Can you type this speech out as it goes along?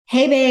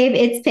Hey, babe,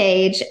 it's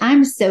Paige.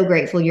 I'm so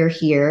grateful you're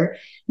here.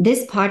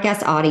 This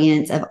podcast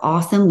audience of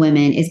awesome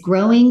women is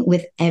growing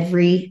with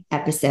every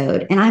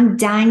episode, and I'm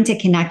dying to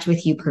connect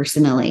with you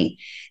personally.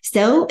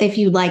 So if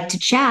you'd like to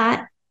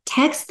chat,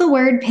 text the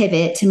word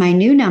pivot to my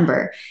new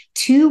number,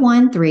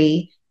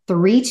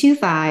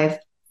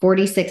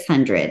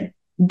 213-325-4600.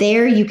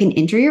 There you can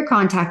enter your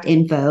contact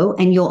info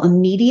and you'll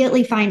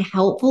immediately find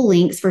helpful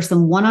links for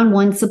some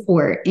one-on-one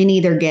support in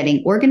either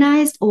getting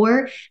organized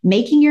or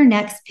making your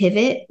next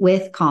pivot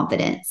with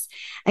confidence.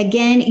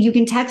 Again, you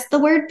can text the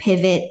word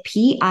pivot,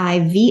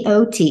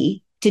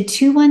 PIVOT, to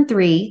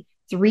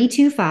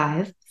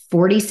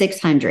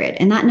 213-325-4600.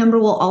 And that number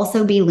will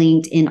also be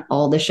linked in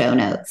all the show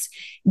notes.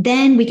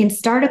 Then we can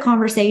start a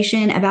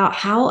conversation about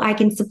how I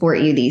can support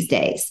you these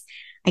days.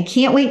 I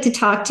can't wait to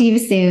talk to you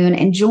soon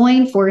and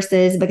join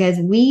forces because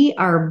we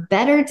are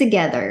better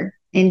together.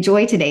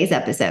 Enjoy today's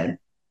episode.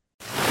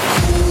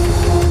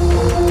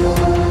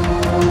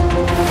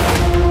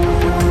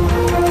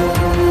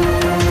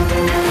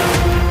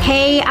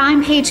 Hey,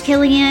 I'm Paige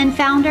Killian,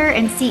 founder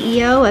and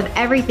CEO of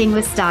Everything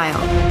with Style.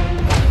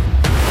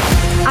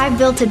 I've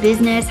built a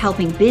business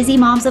helping busy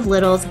moms of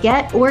littles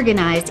get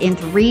organized in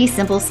 3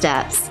 simple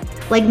steps.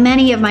 Like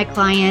many of my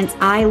clients,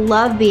 I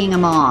love being a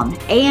mom,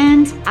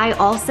 and I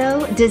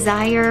also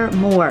desire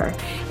more.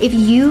 If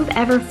you've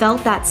ever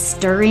felt that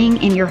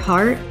stirring in your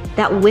heart,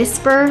 that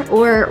whisper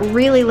or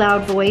really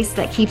loud voice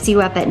that keeps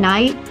you up at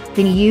night,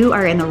 then you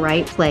are in the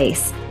right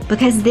place,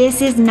 because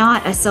this is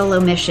not a solo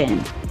mission.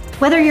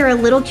 Whether you're a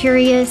little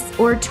curious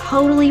or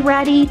totally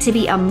ready to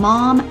be a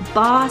mom,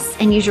 boss,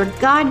 and use your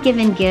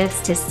God-given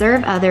gifts to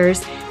serve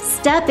others,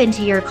 step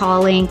into your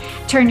calling,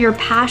 turn your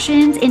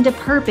passions into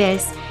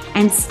purpose,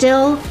 and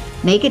still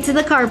make it to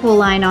the carpool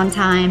line on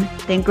time,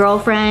 then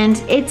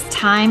girlfriend, it's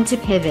time to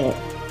pivot.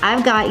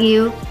 I've got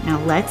you. Now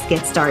let's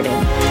get started.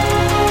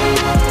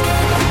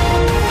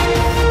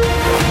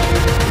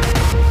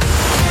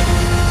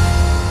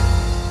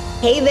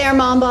 Hey there,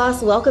 Mom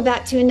Boss. Welcome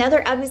back to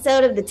another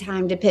episode of the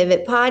Time to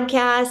Pivot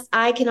podcast.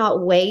 I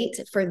cannot wait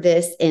for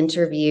this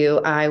interview.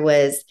 I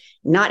was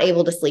not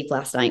able to sleep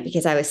last night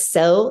because I was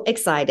so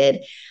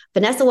excited.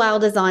 Vanessa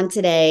Wilde is on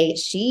today.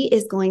 She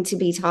is going to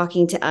be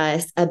talking to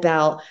us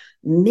about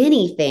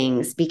many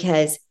things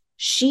because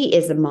she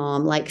is a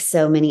mom like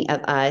so many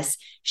of us.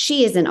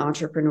 She is an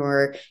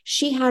entrepreneur.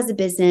 She has a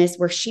business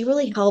where she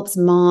really helps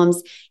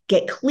moms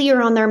get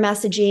clear on their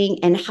messaging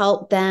and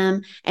help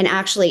them. And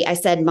actually, I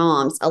said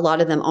moms, a lot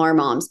of them are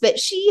moms, but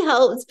she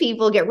helps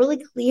people get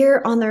really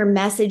clear on their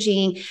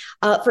messaging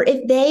for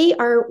if they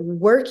are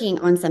working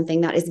on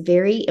something that is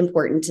very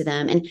important to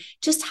them, and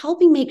just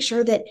helping make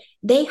sure that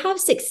they have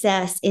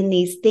success in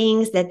these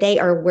things that they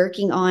are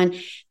working on.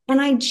 And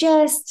I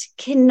just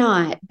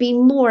cannot be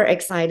more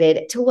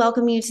excited to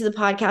welcome you to the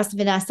podcast,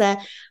 Vanessa.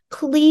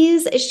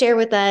 Please share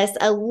with us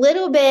a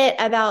little bit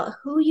about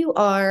who you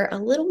are, a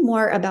little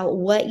more about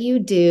what you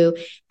do,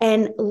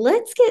 and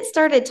let's get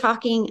started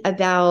talking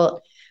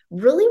about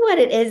really what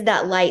it is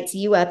that lights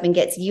you up and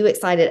gets you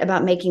excited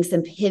about making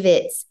some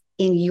pivots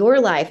in your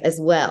life as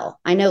well.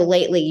 I know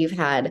lately you've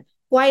had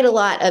quite a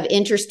lot of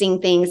interesting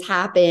things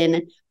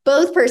happen,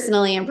 both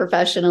personally and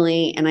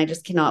professionally, and I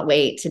just cannot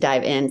wait to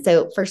dive in.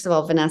 So first of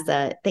all,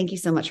 Vanessa, thank you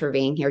so much for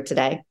being here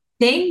today.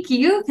 Thank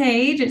you,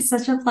 Paige. It's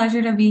such a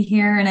pleasure to be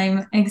here, and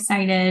I'm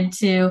excited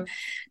to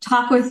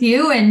talk with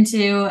you and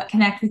to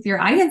connect with your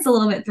audience a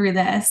little bit through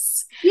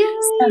this.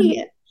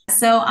 Yay!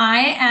 So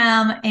I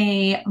am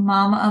a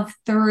mom of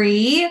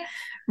 3,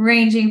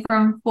 ranging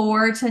from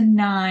 4 to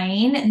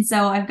 9. And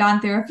so I've gone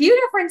through a few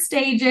different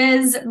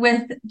stages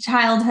with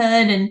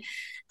childhood and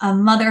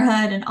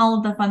motherhood and all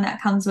of the fun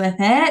that comes with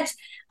it.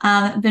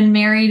 Been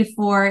married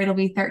for, it'll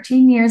be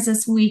 13 years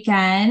this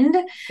weekend.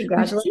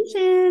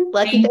 Congratulations.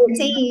 Lucky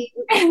 13.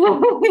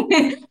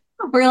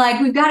 We're like,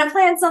 we've got to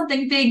plan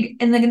something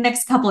big in the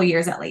next couple of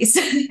years, at least.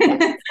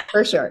 Yeah,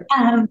 for sure.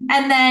 And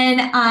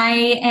then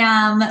I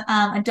am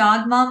a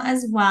dog mom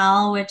as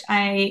well, which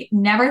I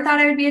never thought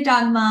I would be a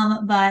dog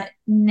mom, but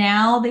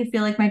now they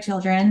feel like my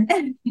children.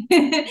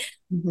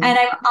 Mm-hmm. And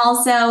I'm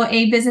also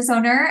a business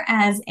owner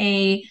as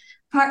a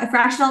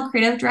fractional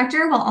creative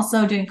director, while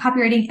also doing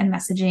copywriting and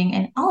messaging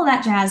and all of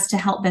that jazz to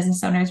help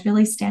business owners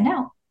really stand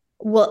out.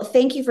 Well,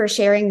 thank you for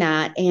sharing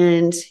that.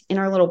 And in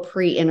our little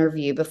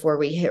pre-interview before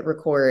we hit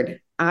record,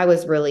 I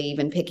was really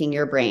even picking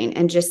your brain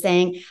and just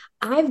saying,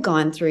 I've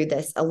gone through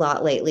this a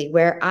lot lately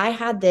where I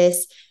had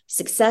this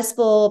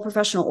successful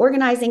professional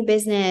organizing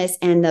business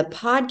and the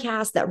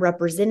podcast that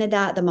represented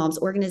that, the Mom's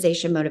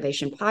Organization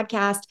Motivation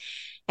Podcast.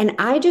 And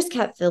I just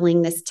kept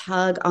feeling this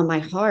tug on my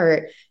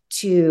heart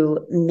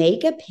to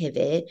make a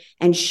pivot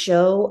and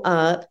show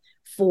up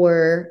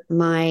for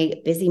my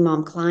busy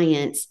mom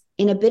clients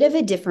in a bit of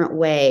a different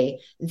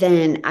way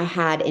than I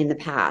had in the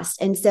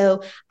past. And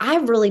so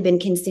I've really been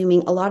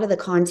consuming a lot of the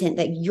content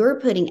that you're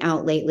putting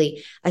out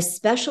lately,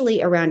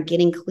 especially around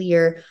getting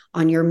clear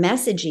on your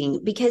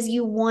messaging, because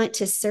you want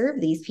to serve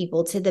these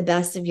people to the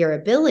best of your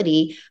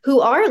ability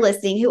who are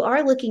listening, who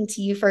are looking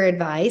to you for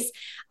advice.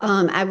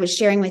 I was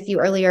sharing with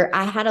you earlier,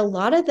 I had a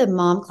lot of the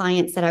mom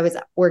clients that I was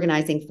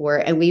organizing for,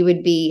 and we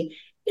would be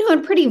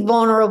in pretty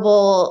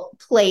vulnerable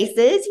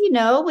places,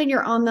 when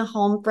you're on the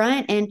home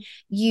front and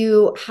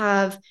you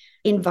have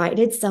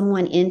invited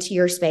someone into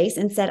your space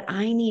and said,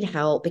 I need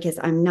help because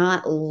I'm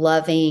not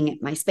loving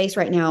my space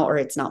right now, or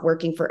it's not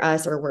working for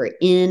us, or we're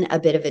in a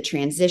bit of a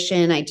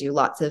transition. I do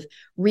lots of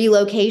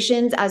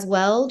relocations as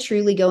well,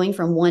 truly going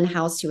from one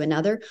house to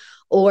another.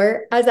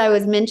 Or as I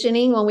was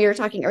mentioning when we were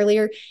talking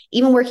earlier,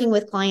 even working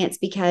with clients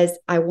because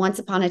I once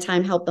upon a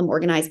time helped them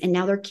organize, and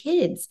now their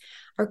kids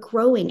are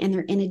growing and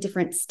they're in a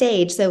different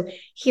stage. So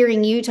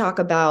hearing you talk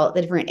about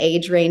the different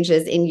age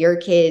ranges in your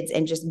kids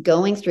and just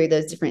going through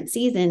those different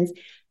seasons,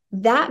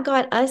 that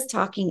got us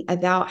talking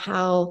about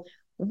how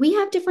we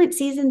have different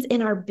seasons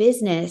in our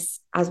business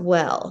as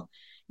well.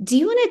 Do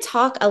you want to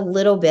talk a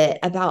little bit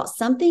about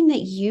something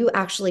that you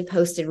actually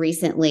posted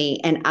recently,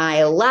 and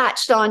I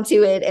latched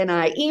onto it and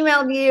I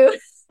emailed you?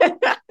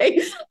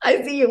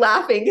 I see you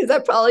laughing because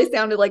that probably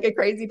sounded like a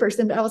crazy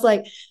person, but I was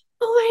like,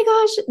 oh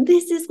my gosh,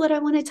 this is what I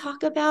want to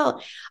talk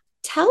about.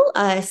 Tell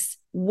us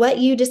what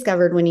you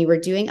discovered when you were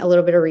doing a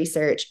little bit of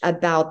research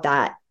about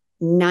that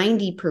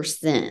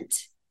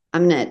 90%.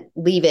 I'm going to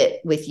leave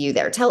it with you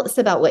there. Tell us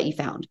about what you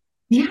found.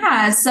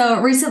 Yeah.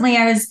 So recently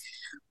I was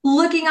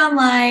looking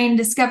online,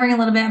 discovering a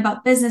little bit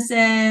about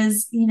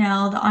businesses,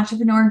 the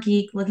entrepreneur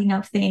geek, looking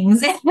up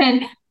things.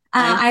 And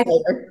I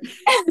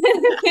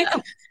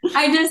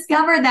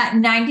discovered that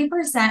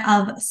 90%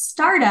 of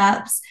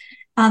startups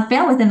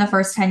fail within the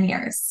first 10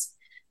 years,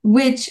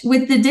 which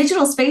with the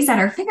digital space at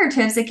our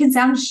fingertips, it can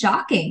sound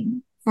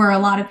shocking for a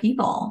lot of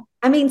people.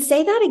 I mean,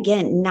 say that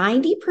again,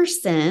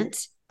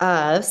 90%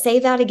 say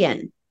that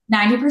again.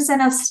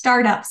 90% of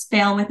startups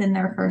fail within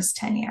their first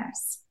 10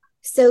 years.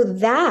 So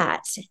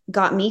that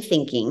got me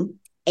thinking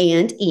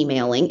and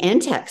emailing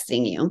and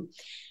texting you.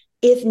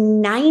 If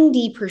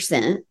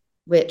 90%,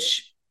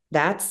 which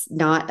that's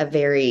not a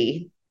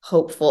very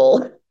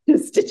hopeful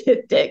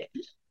statistic,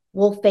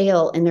 will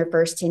fail in their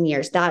first 10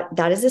 years,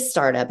 that is a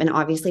startup. And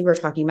obviously we're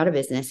talking about a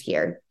business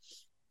here,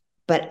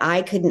 but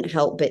I couldn't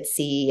help but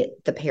see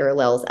the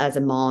parallels as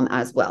a mom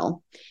as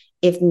well.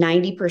 If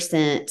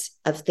 90%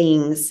 of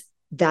things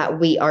that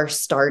we are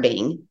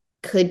starting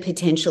could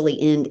potentially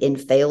end in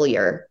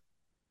failure,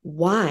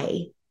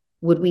 why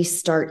would we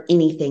start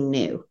anything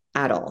new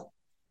at all?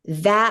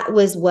 That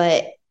was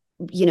what,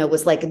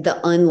 was like the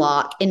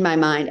unlock in my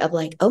mind of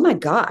like, oh my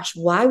gosh,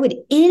 why would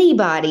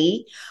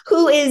anybody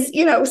who is,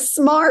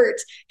 smart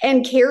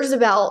and cares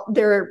about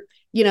their,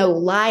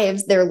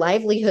 lives, their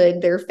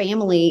livelihood, their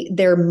family,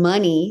 their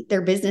money,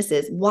 their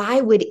businesses,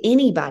 why would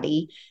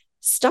anybody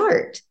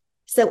start?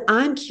 So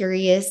I'm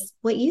curious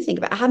what you think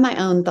about. I have my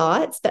own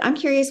thoughts, but I'm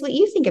curious what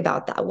you think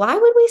about that. Why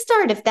would we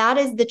start if that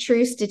is the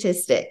true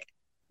statistic?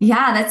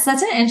 Yeah, that's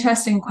such an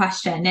interesting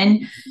question.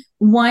 And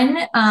one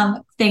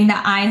thing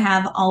that I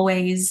have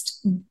always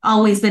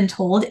been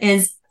told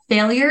is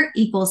failure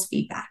equals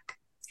feedback.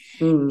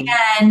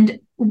 And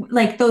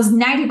like those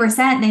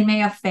 90%, they may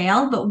have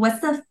failed, but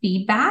what's the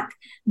feedback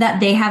that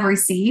they have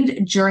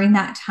received during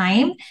that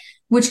time,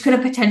 which could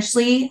have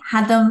potentially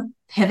had them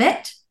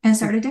pivot and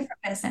start a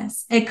different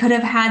business? It could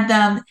have had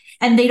them,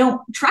 and they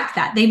don't track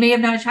that. They may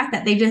have not tracked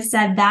that. They just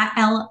said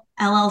that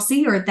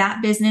LLC or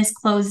that business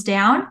closed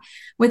down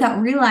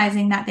without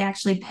realizing that they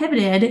actually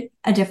pivoted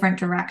a different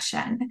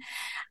direction.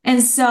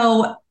 And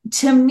so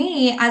to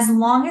me, as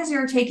long as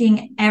you're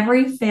taking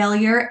every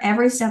failure,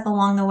 every step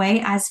along the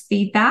way as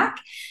feedback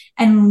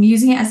and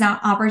using it as an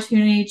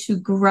opportunity to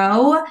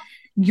grow,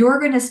 you're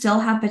going to still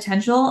have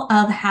potential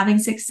of having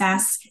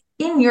success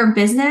in your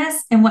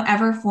business in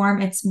whatever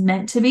form it's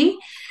meant to be.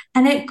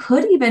 And it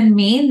could even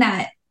mean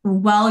that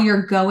while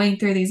you're going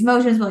through these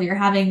motions, while you're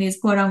having these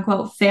quote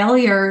unquote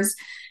failures,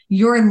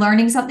 you're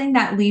learning something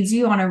that leads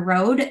you on a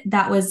road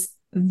that was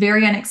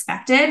very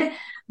unexpected,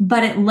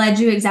 but it led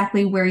you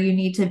exactly where you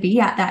need to be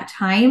at that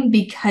time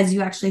because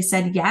you actually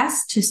said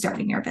yes to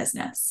starting your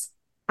business.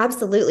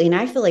 Absolutely. And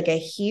I feel like a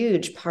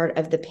huge part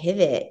of the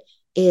pivot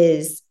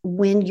is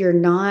when you're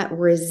not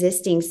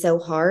resisting so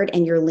hard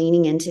and you're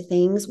leaning into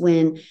things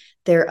when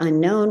they're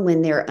unknown,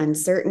 when they're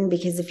uncertain,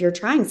 because if you're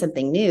trying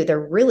something new, there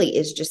really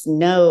is just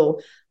no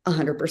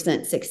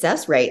 100%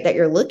 success rate that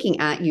you're looking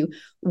at. You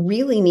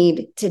really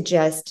need to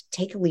just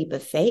take a leap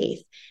of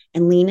faith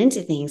and lean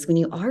into things when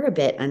you are a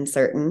bit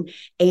uncertain.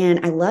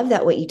 And I love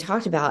that what you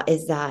talked about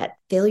is that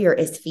failure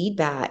is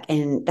feedback.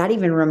 And that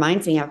even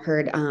reminds me, I've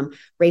heard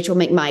Rachel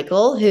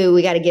McMichael, who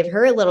we got to give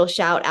her a little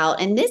shout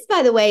out. And this,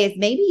 by the way, is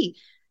maybe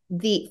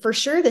for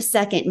sure the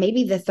second,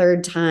 maybe the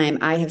third time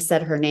I have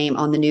said her name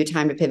on the new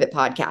Time to Pivot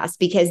podcast,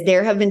 because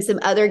there have been some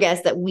other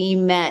guests that we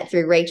met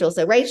through Rachel.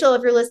 So Rachel,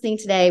 if you're listening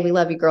today, we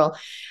love you, girl.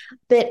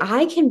 But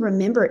I can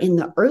remember in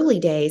the early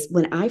days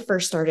when I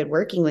first started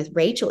working with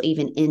Rachel,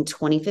 even in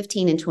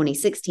 2015 and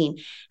 2016,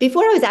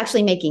 before I was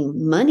actually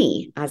making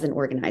money as an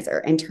organizer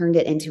and turned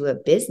it into a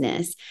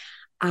business,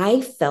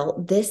 I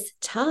felt this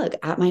tug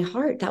at my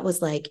heart that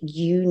was like,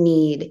 you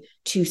need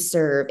to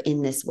serve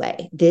in this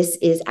way. This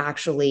is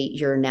actually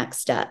your next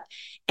step.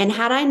 And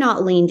had I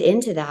not leaned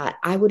into that,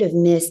 I would have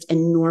missed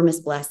enormous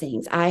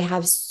blessings. I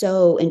have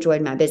so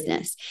enjoyed my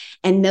business.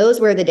 And those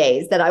were the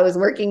days that I was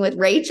working with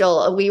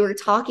Rachel. We were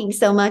talking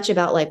so much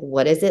about like,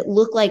 what does it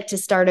look like to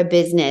start a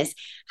business?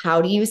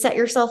 How do you set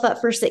yourself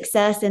up for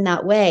success in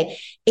that way?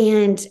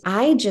 And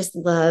I just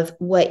love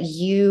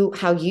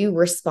how you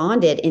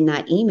responded in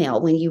that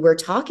email when you were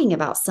talking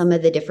about some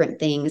of the different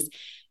things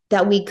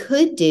that we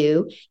could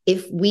do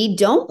if we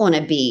don't want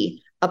to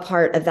be a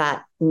part of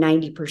that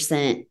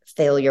 90%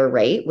 failure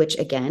rate, which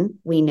again,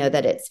 we know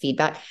that it's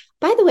feedback.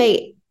 By the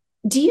way,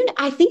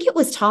 I think it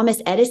was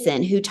Thomas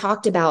Edison who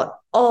talked about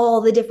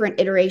all the different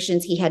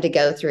iterations he had to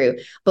go through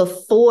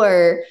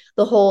before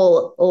the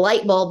whole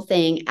light bulb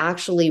thing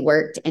actually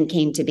worked and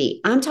came to be.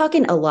 I'm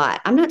talking a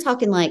lot. I'm not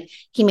talking like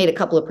he made a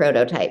couple of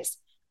prototypes.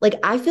 Like,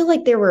 I feel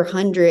like there were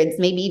hundreds,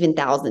 maybe even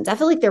thousands. I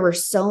feel like there were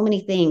so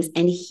many things.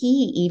 And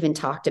he even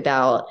talked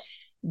about,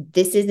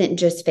 this isn't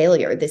just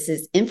failure. This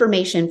is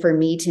information for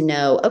me to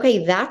know,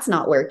 okay, that's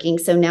not working.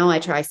 So now I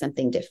try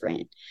something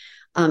different.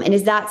 And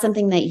is that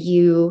something that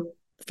you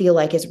feel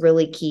like is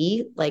really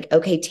key? Like,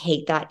 okay,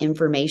 take that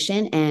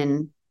information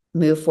and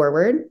move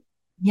forward?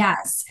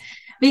 Yes,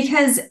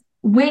 because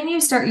when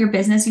you start your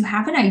business, you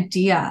have an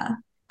idea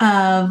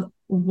of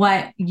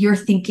what you're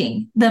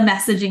thinking the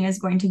messaging is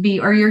going to be,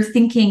 or you're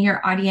thinking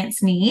your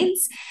audience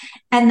needs.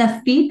 And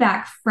the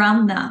feedback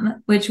from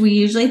them, which we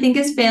usually think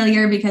is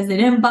failure because they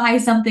didn't buy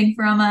something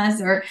from us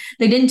or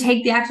they didn't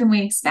take the action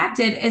we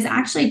expected, is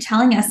actually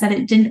telling us that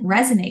it didn't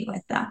resonate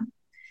with them.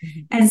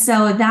 And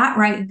so that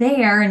right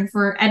there, and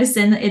for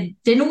Edison, it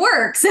didn't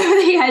work. So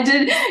they had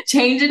to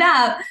change it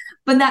up.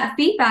 But that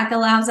feedback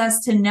allows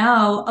us to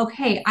know,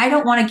 okay, I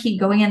don't want to keep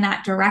going in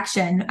that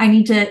direction. I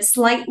need to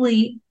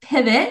slightly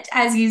pivot,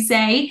 as you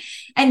say,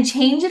 and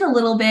change it a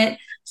little bit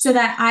so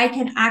that I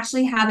can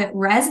actually have it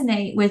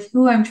resonate with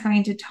who I'm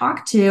trying to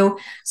talk to,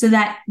 so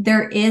that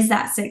there is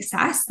that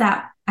success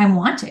that I'm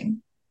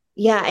wanting.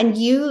 Yeah. And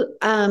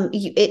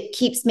it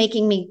keeps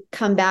making me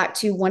come back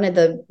to one of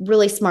the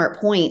really smart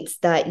points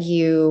that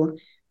you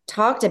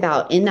talked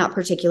about in that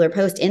particular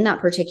post, in that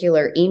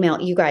particular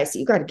email. You guys,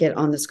 you got to get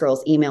on this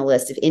girl's email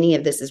list if any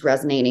of this is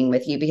resonating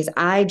with you, because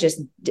I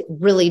just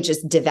really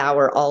just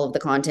devour all of the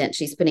content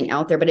she's putting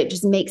out there, but it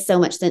just makes so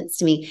much sense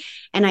to me.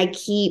 And I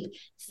keep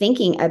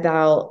thinking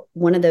about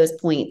one of those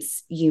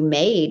points you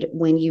made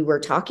when you were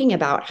talking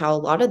about how a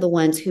lot of the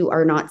ones who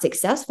are not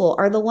successful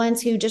are the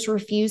ones who just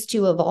refuse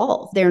to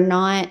evolve. They're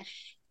not,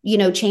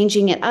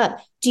 changing it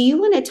up. Do you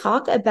want to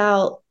talk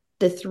about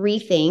the 3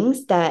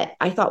 things that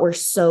I thought were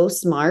so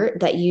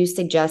smart that you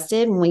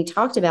suggested when we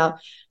talked about,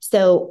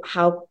 so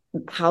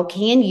how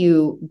can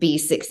you be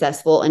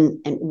successful, and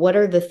what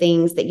are the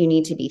things that you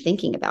need to be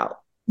thinking about?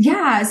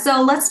 Yeah.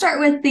 So let's start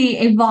with the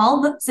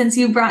evolve, since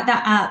you brought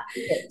that up.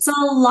 So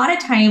a lot of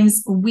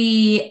times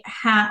we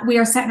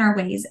are set in our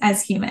ways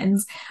as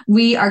humans.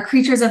 We are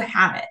creatures of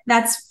habit.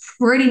 That's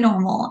pretty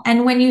normal.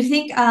 And when you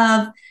think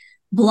of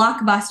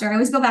Blockbuster, I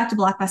always go back to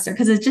Blockbuster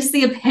because it's just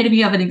the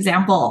epitome of an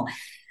example.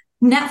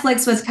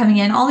 Netflix was coming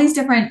in, all these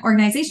different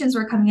organizations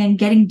were coming in,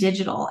 getting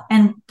digital,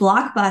 and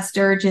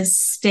Blockbuster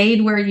just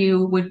stayed where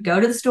you would go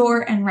to the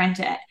store and rent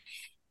it.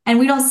 And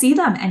we don't see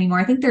them anymore.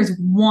 I think there's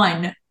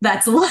one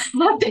that's left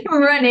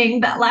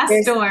running, that last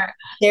store.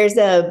 There's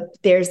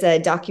a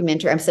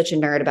documentary. I'm such a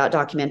nerd about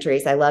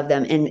documentaries. I love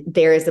them. And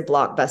there is a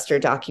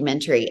Blockbuster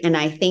documentary. And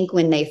I think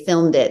when they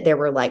filmed it, there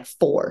were like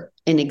 4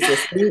 in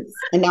existence.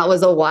 And that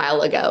was a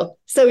while ago.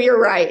 So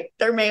you're right.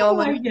 There may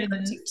only be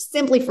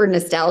simply for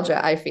nostalgia,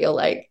 I feel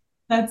like.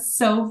 That's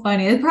so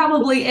funny. It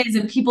probably is.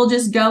 And people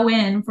just go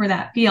in for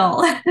that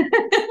feel.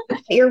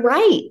 You're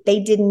right.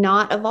 They did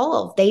not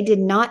evolve. They did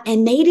not.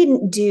 And they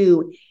didn't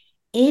do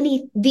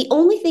the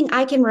only thing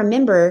I can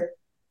remember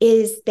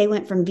is they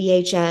went from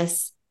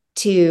VHS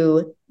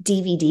to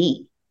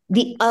DVD.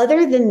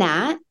 Other than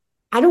that,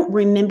 I don't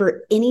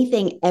remember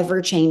anything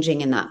ever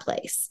changing in that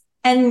place.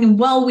 And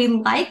while we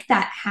like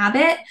that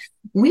habit,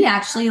 we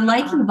actually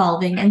like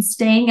evolving and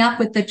staying up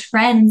with the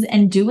trends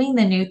and doing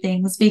the new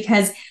things,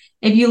 because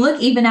if you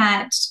look even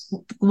at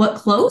what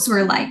clothes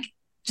were like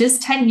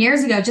just 10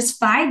 years ago, just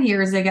 5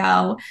 years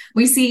ago,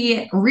 we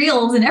see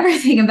reels and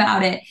everything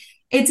about it.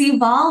 It's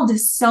evolved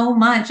so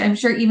much. I'm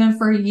sure even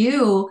for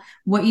you,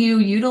 what you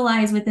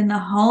utilize within the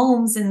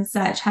homes and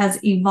such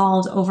has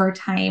evolved over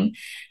time.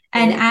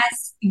 And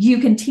as you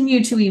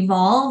continue to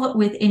evolve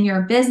within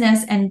your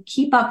business and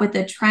keep up with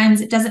the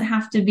trends, it doesn't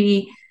have to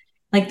be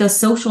like the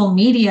social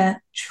media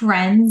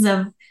trends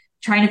of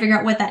trying to figure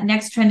out what that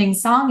next trending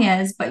song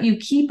is, but you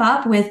keep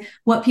up with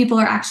what people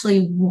are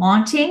actually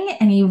wanting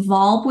and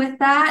evolve with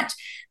that,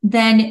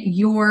 then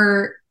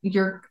your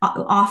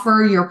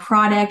offer, your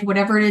product,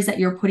 whatever it is that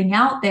you're putting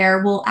out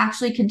there will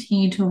actually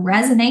continue to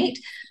resonate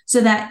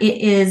so that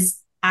it is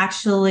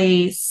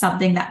actually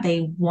something that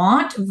they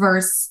want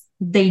versus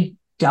they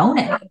don't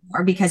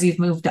anymore because they've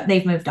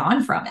moved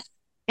on from it.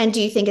 And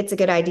do you think it's a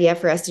good idea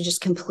for us to just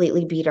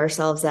completely beat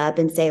ourselves up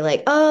and say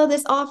like, oh,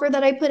 this offer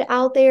that I put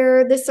out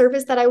there, this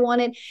service that I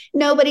wanted,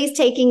 nobody's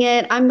taking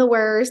it. I'm the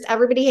worst.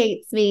 Everybody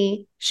hates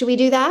me. Should we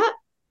do that?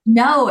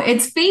 No,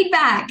 it's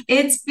feedback.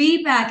 It's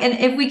feedback. And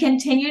if we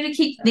continue to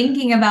keep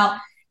thinking about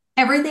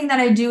everything that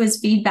I do is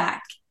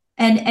feedback,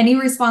 and any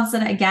response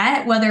that I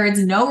get, whether it's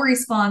no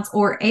response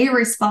or a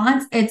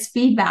response, it's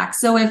feedback.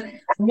 So if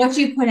what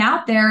you put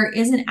out there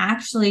isn't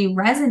actually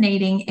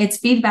resonating, it's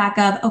feedback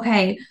of,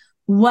 okay,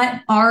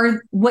 what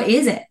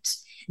is it?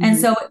 Mm-hmm. And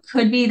so it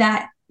could be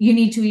that you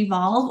need to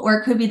evolve, or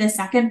it could be the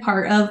second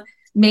part of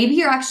maybe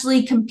you're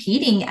actually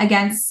competing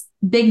against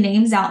big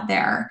names out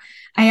there.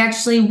 I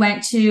actually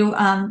went to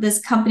this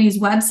company's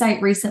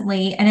website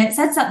recently, and it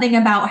said something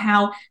about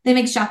how they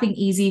make shopping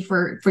easy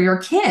for your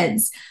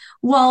kids.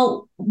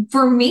 Well,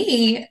 for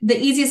me, the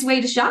easiest way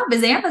to shop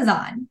is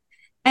Amazon.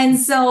 And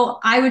so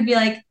I would be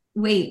like,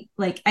 wait,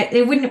 like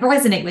it wouldn't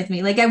resonate with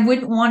me. Like I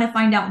wouldn't want to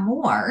find out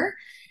more.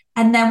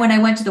 And then when I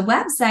went to the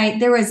website,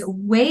 there was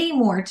way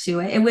more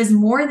to it. It was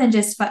more than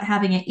just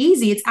having it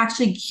easy. It's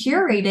actually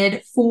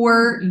curated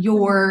for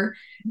your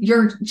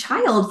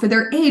child, for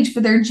their age, for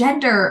their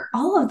gender,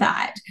 all of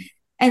that.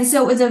 And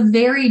so it was a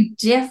very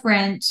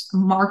different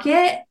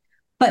market,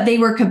 but they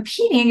were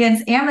competing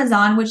against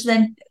Amazon, which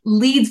then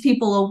leads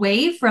people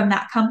away from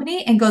that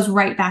company and goes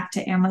right back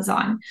to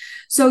Amazon.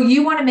 So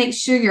you want to make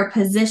sure you're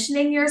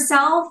positioning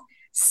yourself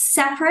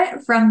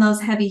separate from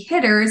those heavy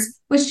hitters,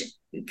 which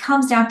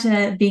comes down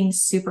to being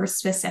super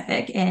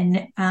specific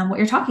in what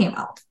you're talking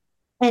about.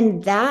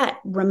 And that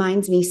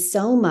reminds me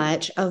so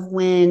much of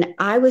when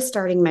I was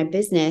starting my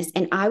business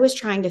and I was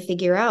trying to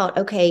figure out,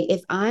 okay,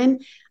 if I'm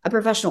a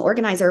professional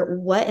organizer,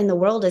 what in the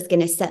world is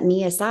going to set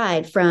me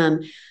aside from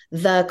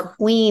the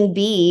queen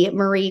bee,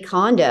 Marie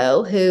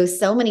Kondo, who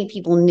so many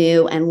people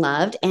knew and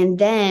loved, and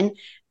then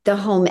the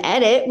home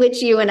edit,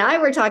 which you and I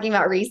were talking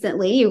about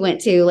recently. You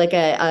went to like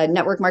a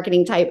network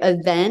marketing type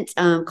event,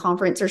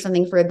 conference or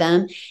something for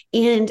them.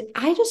 And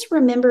I just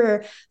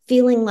remember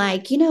feeling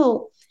like,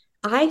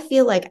 I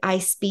feel like I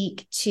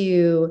speak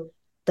to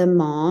the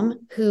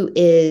mom who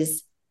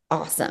is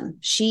awesome.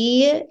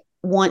 She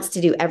wants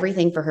to do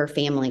everything for her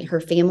family. Her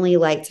family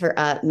lights her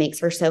up, makes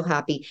her so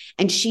happy.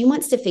 And she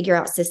wants to figure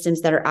out systems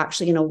that are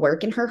actually going to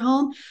work in her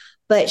home.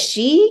 But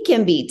she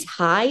can be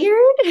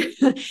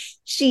tired.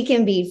 She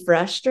can be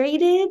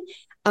frustrated.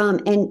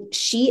 And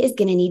she is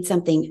going to need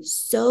something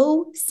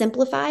so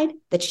simplified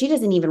that she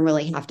doesn't even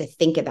really have to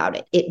think about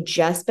it. It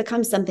just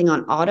becomes something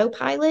on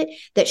autopilot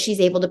that she's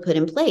able to put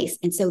in place.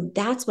 And so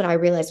that's what I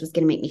realized was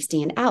going to make me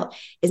stand out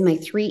is my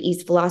 3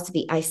 E's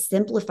philosophy. I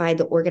simplified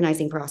the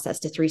organizing process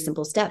to 3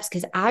 simple steps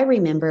because I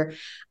remember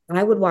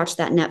I would watch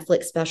that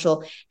Netflix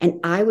special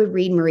and I would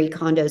read Marie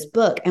Kondo's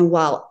book. And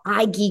while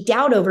I geeked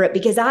out over it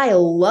because I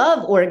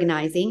love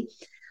organizing,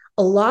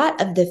 a lot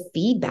of the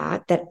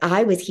feedback that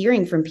I was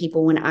hearing from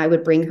people when I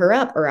would bring her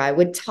up or I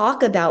would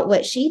talk about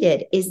what she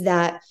did is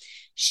that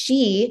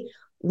she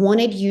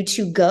wanted you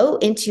to go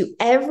into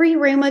every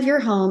room of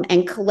your home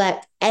and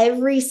collect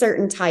every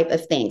certain type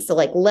of thing. So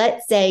like,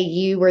 let's say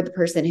you were the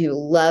person who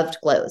loved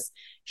clothes.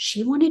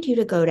 She wanted you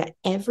to go to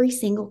every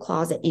single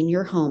closet in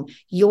your home,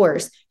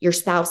 yours, your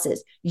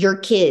spouse's, your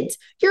kids,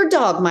 your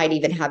dog might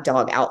even have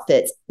dog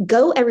outfits.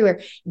 Go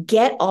everywhere,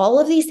 get all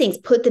of these things,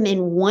 put them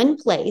in one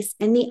place.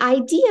 And the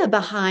idea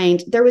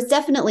behind, there was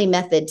definitely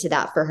method to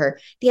that for her.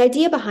 The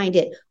idea behind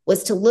it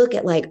was to look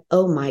at like,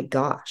 oh my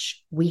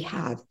gosh, we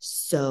have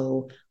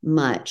so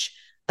much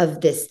of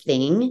this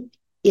thing.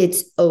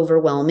 It's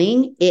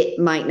overwhelming. It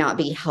might not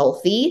be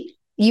healthy.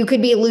 You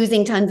could be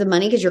losing tons of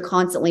money because you're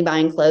constantly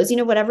buying clothes,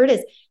 whatever it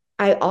is.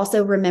 I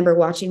also remember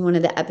watching one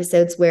of the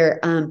episodes where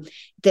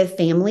the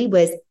family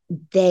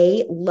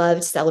they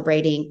loved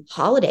celebrating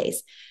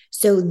holidays.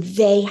 So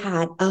they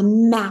had a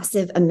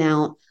massive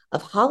amount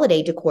of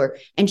holiday decor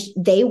and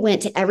they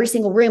went to every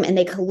single room and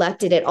they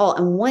collected it all.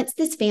 And once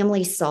this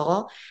family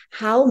saw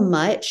how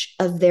much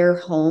of their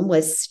home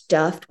was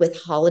stuffed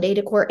with holiday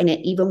decor, and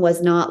it even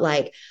was not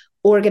like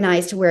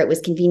organized to where it was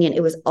convenient.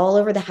 It was all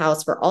over the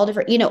house for all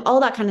different,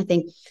 all that kind of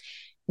thing.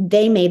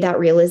 They made that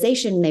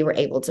realization. They were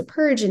able to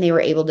purge and they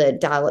were able to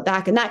dial it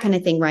back and that kind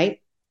of thing,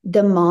 right?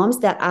 The moms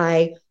that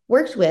I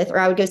worked with, or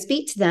I would go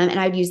speak to them and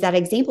I would use that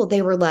example.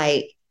 They were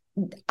like,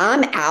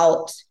 I'm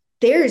out.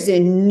 There's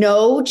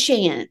no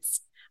chance.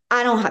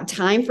 I don't have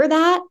time for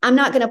that. I'm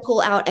not going to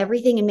pull out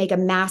everything and make a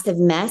massive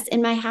mess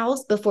in my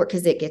house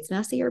because it gets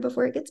messier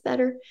before it gets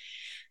better.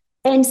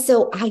 And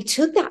so I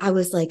took that. I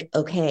was like,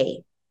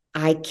 okay,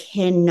 I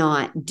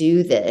cannot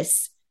do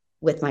this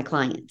with my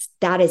clients.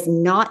 That is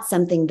not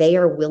something they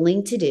are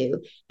willing to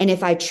do. And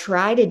if I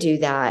try to do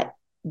that,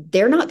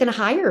 they're not going to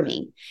hire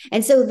me.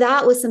 And so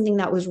that was something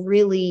that was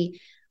really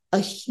a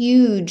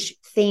huge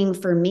thing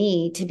for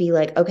me to be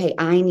like, okay,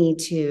 I need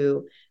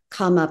to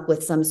come up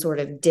with some sort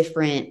of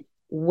different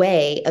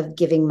way of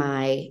giving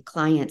my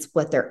clients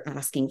what they're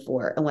asking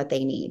for and what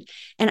they need.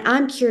 And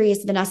I'm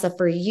curious, Vanessa,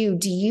 for you,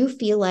 do you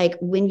feel like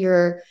when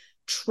you're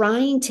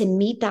trying to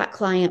meet that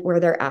client where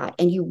they're at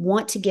and you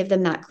want to give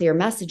them that clear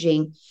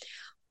messaging,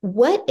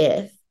 what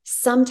if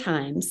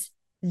sometimes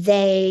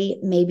they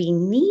maybe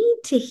need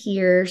to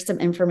hear some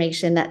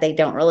information that they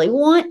don't really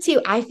want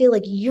to? I feel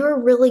like you're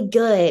really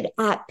good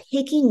at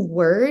picking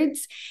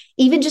words,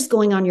 even just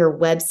going on your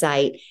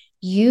website.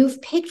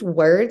 You've picked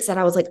words that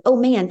I was like, oh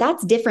man,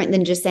 that's different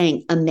than just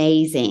saying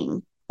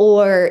amazing.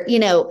 Or,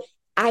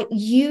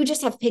 you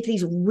just have picked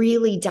these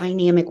really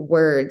dynamic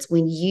words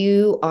when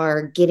you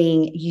are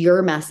getting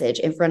your message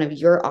in front of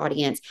your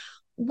audience.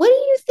 What do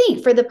you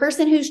think for the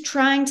person who's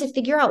trying to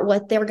figure out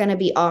what they're going to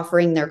be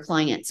offering their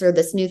clients or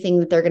this new thing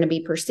that they're going to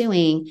be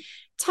pursuing?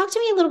 Talk to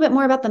me a little bit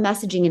more about the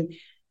messaging and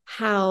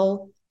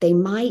how they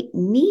might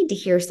need to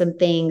hear some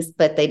things,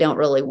 but they don't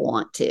really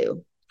want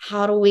to.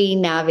 How do we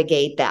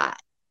navigate that?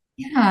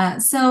 Yeah.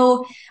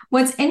 So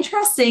what's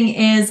interesting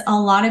is a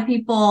lot of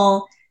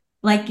people,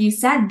 like you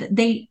said,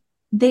 they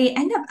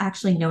end up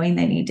actually knowing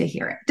they need to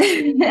hear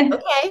it.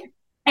 Okay.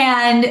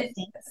 And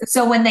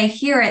so when they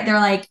hear it, they're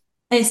like,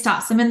 it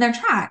stops them in their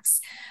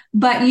tracks.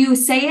 But you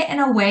say it in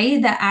a way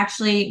that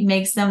actually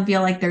makes them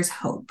feel like there's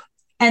hope.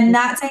 And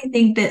that's, I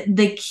think, that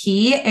the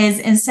key is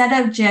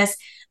instead of just,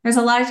 there's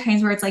a lot of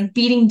times where it's like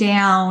beating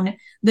down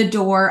the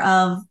door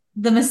of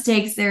the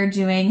mistakes they're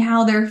doing,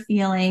 how they're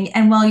feeling.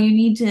 And while you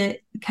need to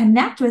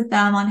connect with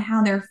them on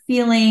how they're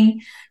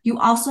feeling, you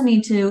also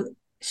need to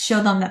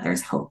show them that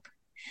there's hope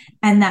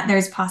and that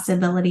there's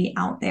possibility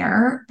out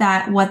there,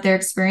 that what they're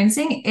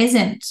experiencing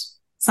isn't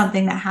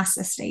something that has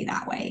to stay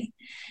that way.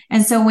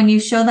 And so when you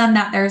show them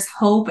that there's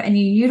hope and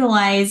you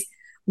utilize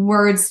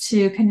words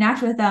to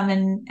connect with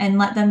them and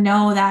let them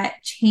know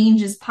that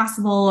change is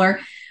possible or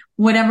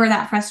whatever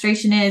that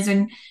frustration is.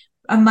 And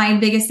my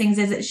biggest things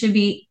is it should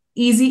be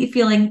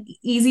feeling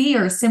easy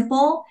or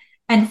simple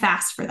and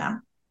fast for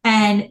them.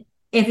 And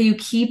if you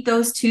keep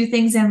those two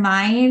things in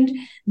mind,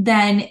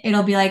 then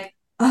it'll be like,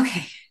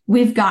 okay,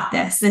 we've got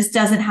this. This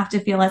doesn't have to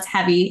feel as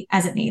heavy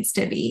as it needs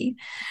to be.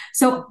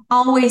 So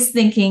always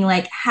thinking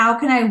like, how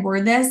can I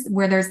word this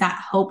where there's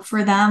that hope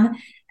for them?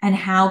 And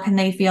how can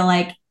they feel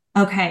like,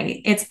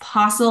 okay, it's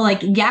possible. Like,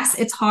 yes,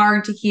 it's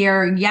hard to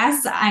hear.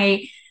 Yes,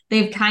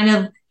 they've kind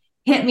of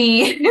hit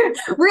me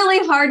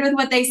really hard with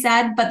what they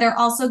said, but they're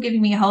also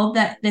giving me hope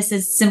that this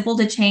is simple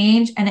to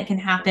change and it can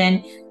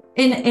happen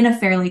in a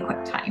fairly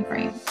quick time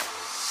frame.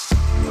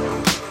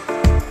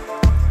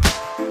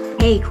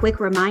 Hey, quick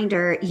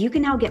reminder, you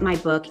can now get my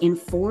book in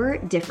 4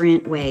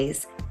 different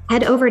ways.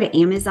 Head over to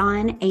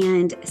Amazon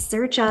and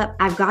search up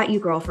I've Got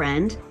You,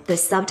 Girlfriend. The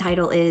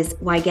subtitle is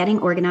Why Getting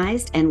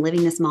Organized and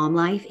Living This Mom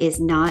Life is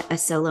Not a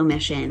Solo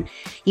Mission.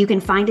 You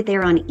can find it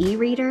there on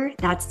e-reader,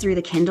 that's through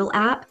the Kindle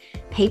app,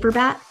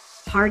 paperback,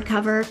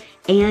 hardcover,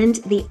 and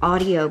the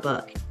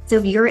audiobook. So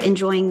if you're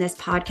enjoying this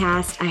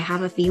podcast, I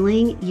have a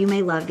feeling you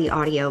may love the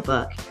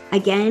audiobook.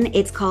 Again,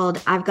 it's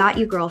called I've Got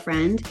You,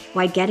 Girlfriend,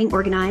 Why Getting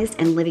Organized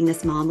and Living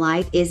This Mom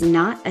Life is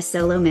Not a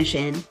Solo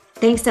Mission.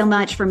 Thanks so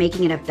much for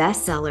making it a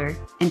bestseller,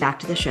 and back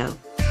to the show.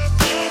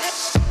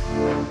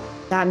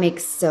 That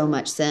makes so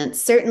much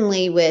sense.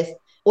 Certainly with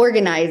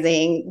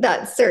organizing,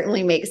 that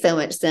certainly makes so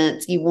much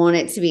sense. You want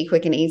it to be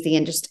quick and easy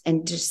and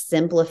just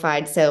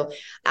simplified. So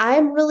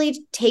I'm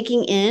really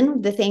taking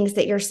in the things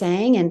that you're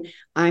saying, and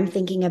I'm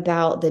thinking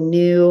about the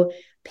new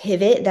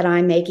pivot that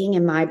I'm making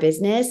in my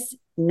business,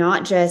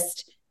 not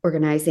just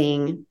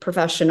organizing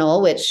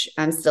professional, which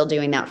I'm still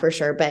doing that for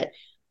sure, but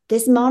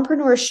this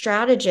mompreneur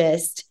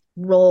strategist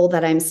role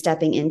that I'm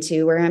stepping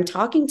into, where I'm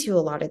talking to a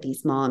lot of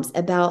these moms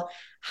about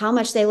how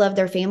much they love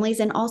their families.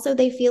 And also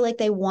they feel like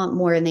they want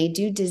more and they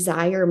do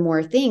desire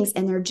more things.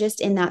 And they're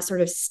just in that sort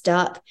of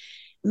stuck,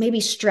 maybe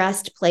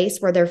stressed place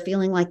where they're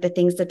feeling like the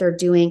things that they're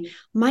doing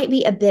might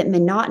be a bit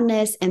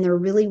monotonous. And they're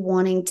really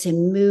wanting to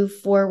move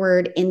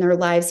forward in their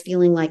lives,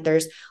 feeling like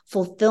there's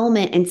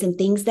fulfillment and some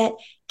things that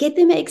get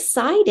them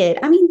excited.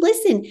 I mean,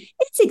 listen,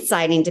 it's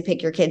exciting to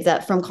pick your kids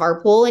up from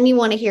carpool and you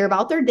want to hear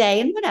about their day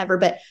and whatever.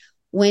 But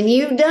when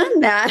you've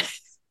done that,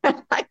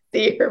 I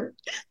see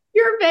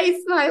your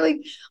face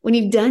smiling. When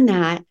you've done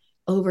that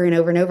over and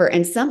over and over,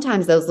 and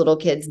sometimes those little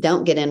kids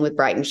don't get in with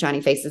bright and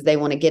shiny faces. They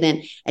want to get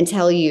in and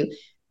tell you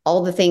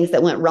all the things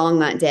that went wrong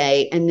that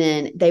day. And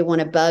then they want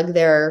to bug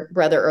their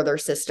brother or their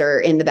sister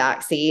in the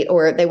backseat,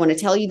 or they want to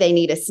tell you they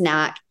need a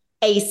snack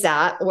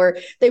ASAP, or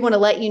they want to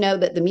let you know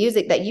that the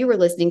music that you were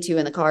listening to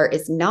in the car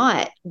is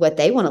not what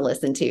they want to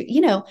listen to.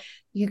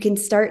 You can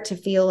start to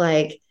feel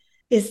like,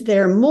 is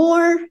there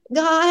more,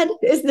 God?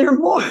 Is there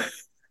more?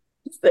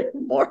 Is there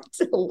more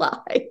to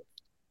life?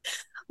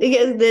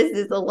 Because this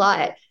is a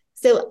lot.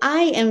 So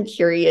I am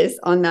curious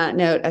on that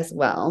note as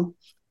well.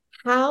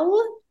 How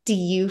do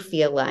you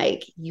feel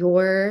like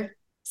your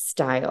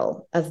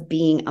style of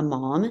being a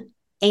mom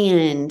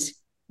and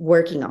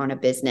working on a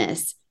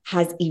business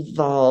has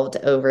evolved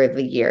over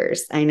the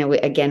years? I know,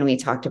 again, we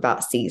talked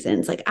about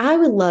seasons. Like, I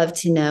would love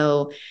to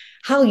know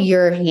how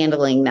you're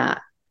handling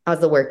that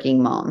as a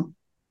working mom.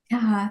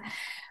 Yeah.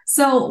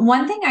 So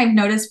one thing I've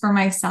noticed for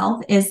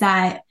myself is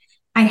that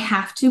I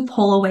have to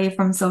pull away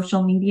from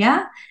social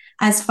media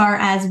as far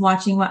as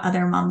watching what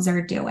other moms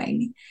are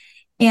doing.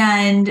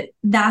 And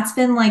that's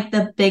been like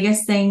the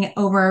biggest thing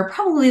over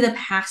probably the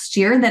past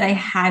year that I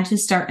had to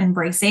start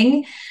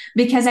embracing,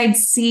 because I'd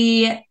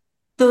see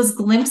those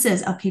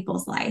glimpses of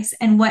people's lives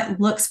and what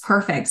looks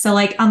perfect. So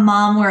like a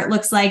mom where it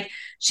looks like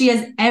she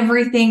has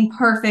everything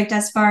perfect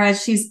as far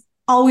as she's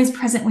always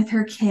present with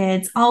her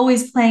kids,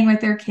 always playing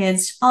with her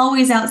kids,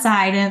 always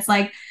outside. And it's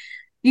like,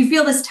 you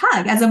feel this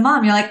tug as a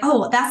mom. You're like,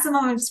 oh, that's the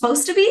mom I'm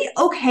supposed to be.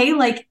 Okay,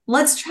 like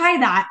let's try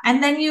that.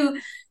 And then you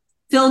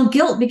feel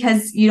guilt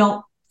because you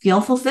don't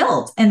feel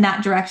fulfilled in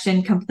that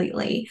direction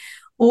completely.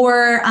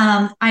 Or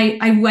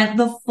I went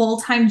the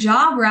full-time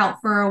job route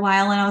for a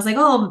while, and I was like,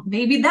 oh,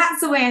 maybe that's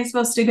the way I'm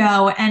supposed to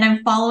go. And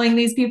I'm following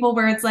these people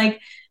where it's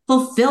like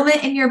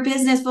fulfillment in your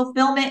business,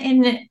 fulfillment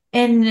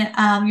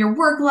in your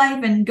work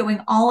life, and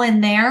going all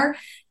in there.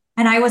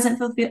 And I wasn't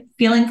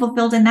feeling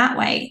fulfilled in that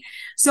way.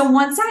 So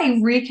once I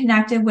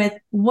reconnected with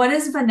what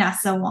does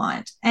Vanessa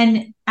want,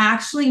 and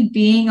actually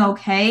being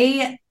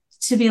okay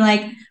to be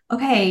like,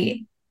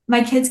 okay,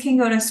 my kids can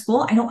go to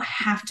school. I don't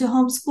have to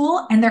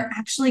homeschool, and they're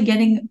actually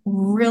getting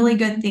really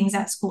good things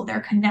at school. They're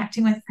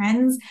connecting with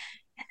friends,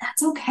 and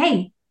that's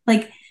okay.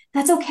 Like,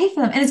 that's okay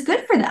for them, and it's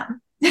good for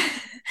them.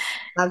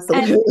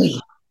 Absolutely.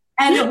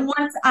 And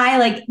once I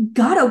like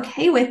got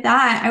okay with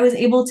that, I was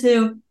able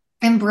to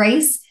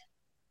embrace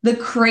the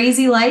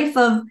crazy life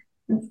of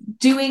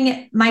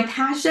doing my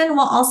passion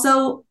while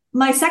also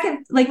my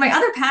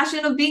other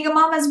passion of being a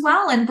mom as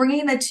well, and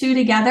bringing the two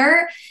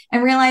together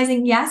and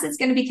realizing, yes, it's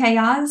going to be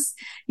chaos.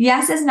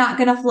 Yes, it's not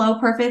going to flow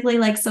perfectly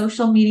like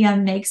social media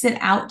makes it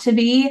out to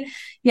be.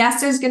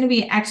 Yes, there's going to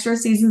be extra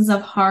seasons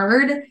of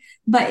hard.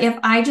 But if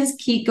I just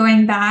keep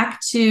going back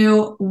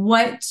to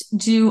what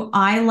do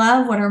I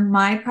love, what are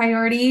my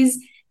priorities,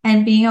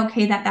 and being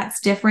okay that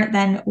that's different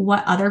than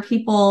what other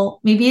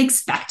people maybe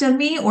expect of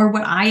me, or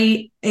what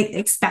I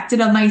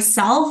expected of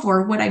myself,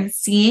 or what I'm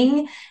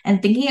seeing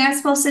and thinking I'm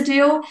supposed to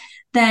do,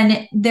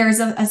 then there's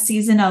a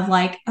season of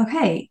like,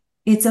 okay,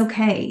 it's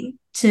okay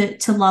to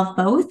love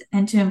both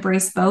and to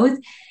embrace both,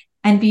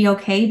 and be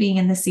okay being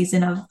in the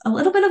season of a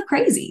little bit of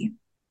crazy.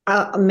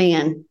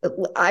 Man,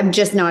 I'm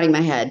just nodding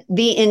my head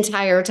the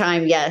entire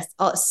time. Yes,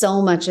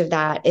 so much of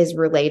that is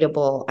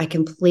relatable. I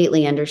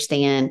completely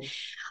understand.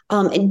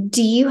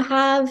 Do you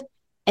have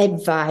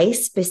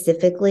advice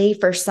specifically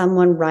for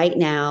someone right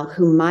now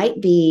who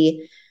might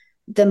be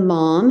the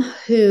mom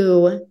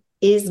who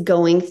is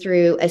going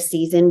through a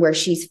season where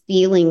she's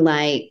feeling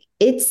like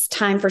it's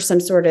time for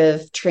some sort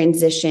of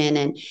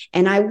transition,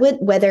 and I would,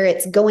 whether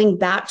it's going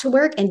back to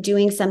work and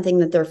doing something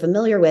that they're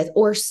familiar with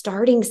or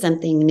starting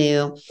something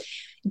new,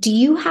 do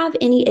you have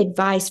any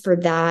advice for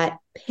that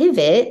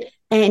pivot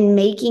and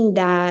making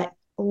that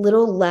a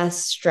little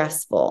less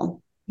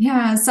stressful?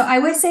 Yeah. So I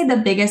would say the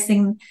biggest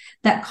thing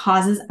that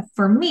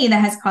for me, that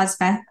has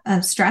caused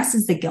stress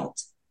is the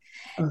guilt.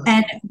 Ugh.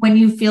 And when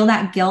you feel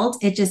that guilt,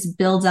 it just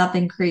builds up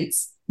and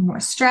creates more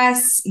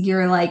stress.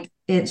 You're like,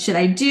 should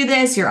I do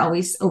this? You're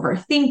always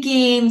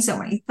overthinking, so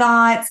many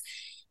thoughts.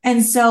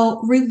 And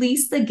so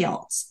release the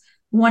guilt.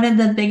 One of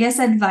the biggest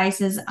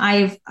advices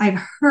I've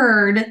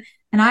heard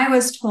and I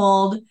was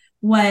told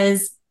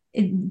was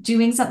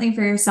doing something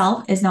for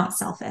yourself is not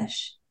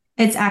selfish.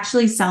 It's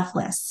actually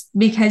selfless,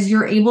 because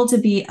you're able to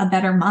be a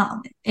better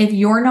mom. If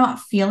you're not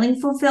feeling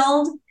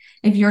fulfilled,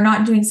 if you're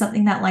not doing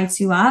something that lights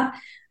you up,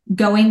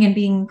 going and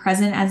being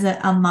present as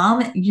a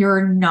mom,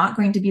 you're not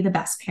going to be the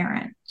best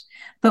parent.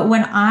 But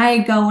when I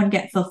go and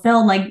get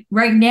fulfilled, like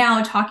right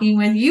now talking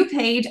with you,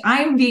 Paige,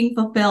 I'm being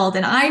fulfilled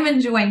and I'm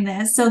enjoying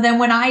this. So then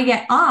when I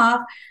get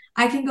off,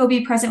 I can go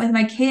be present with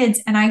my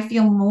kids, and I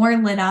feel more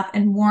lit up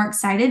and more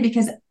excited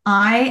because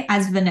I,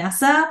 as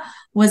Vanessa,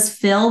 was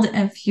filled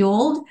and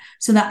fueled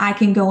so that I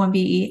can go and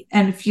be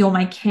and fuel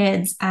my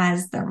kids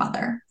as their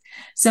mother.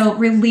 So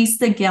release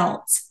the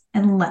guilt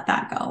and let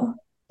that go.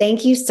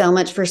 Thank you so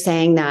much for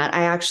saying that.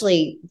 I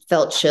actually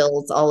felt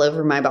chills all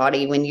over my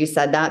body when you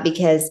said that,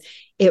 because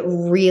it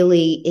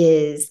really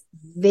is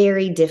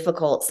very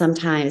difficult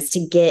sometimes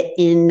to get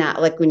in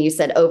that, like when you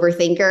said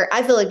overthinker,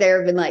 I feel like there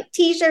have been like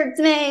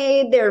t-shirts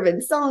made, there have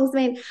been songs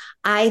made.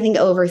 I think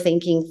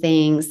overthinking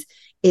things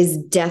is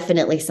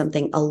definitely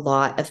something a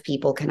lot of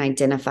people can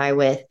identify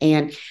with,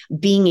 and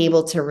being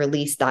able to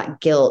release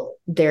that guilt,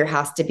 there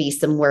has to be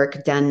some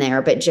work done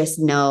there, but just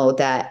know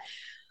that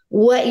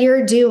what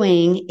you're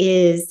doing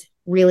is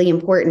really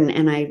important.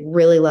 And I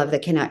really love the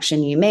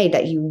connection you made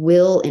that you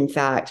will, in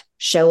fact,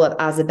 show up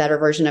as a better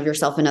version of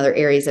yourself in other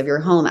areas of your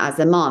home, as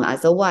a mom,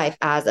 as a wife,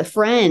 as a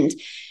friend.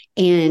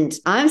 And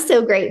I'm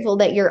so grateful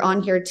that you're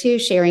on here too,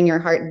 sharing your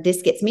heart.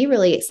 This gets me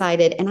really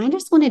excited. And I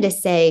just wanted to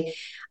say,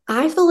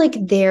 I feel like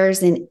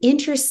there's an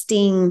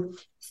interesting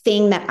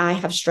thing that I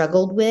have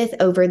struggled with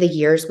over the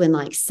years when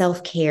like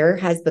self-care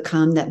has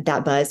become that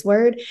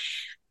buzzword.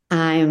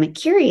 I'm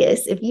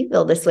curious if you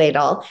feel this way at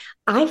all.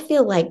 I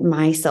feel like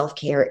my self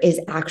care is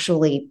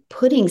actually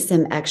putting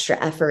some extra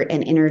effort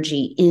and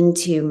energy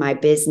into my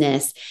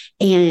business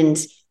and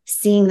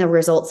seeing the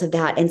results of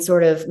that. And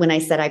sort of when I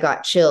said I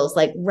got chills,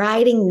 like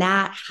riding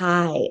that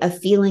high of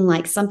feeling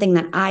like something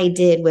that I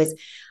did was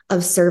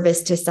of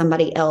service to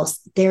somebody else.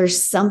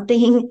 There's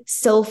something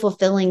so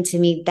fulfilling to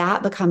me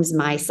that becomes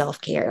my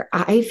self care.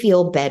 I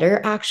feel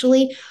better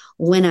actually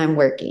when I'm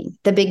working.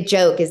 The big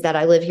joke is that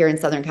I live here in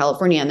Southern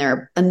California and there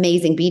are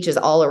amazing beaches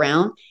all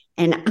around.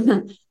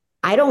 And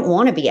I don't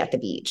want to be at the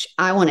beach.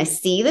 I want to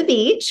see the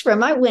beach from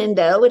my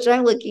window, which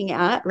I'm looking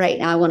at right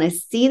now. I want to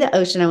see the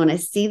ocean. I want to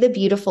see the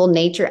beautiful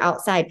nature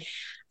outside.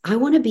 I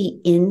want to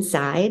be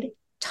inside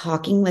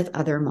talking with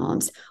other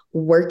moms,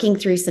 working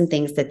through some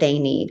things that they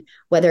need,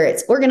 whether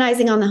it's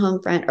organizing on the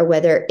home front or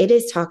whether it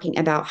is talking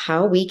about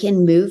how we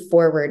can move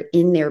forward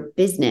in their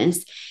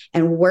business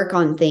and work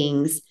on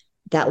things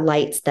that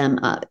lights them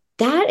up.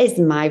 That is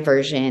my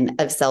version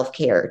of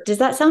self-care. Does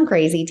that sound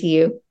crazy to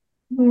you?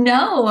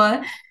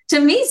 No, to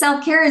me,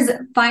 self-care is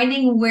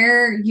finding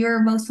where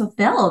you're most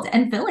fulfilled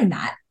and feeling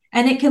that.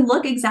 And it can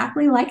look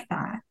exactly like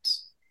that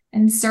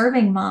and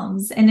serving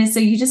moms. And so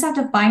you just have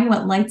to find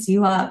what lights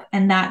you up.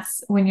 And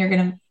that's when you're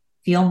going to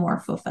feel more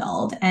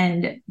fulfilled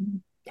and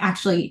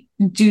actually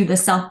do the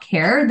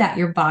self-care that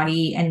your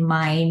body and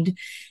mind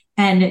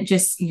and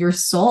just your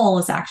soul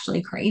is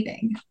actually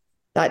craving.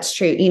 That's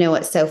true. You know,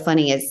 what's so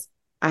funny is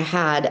I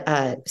had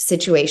a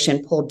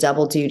situation pull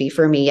double duty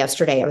for me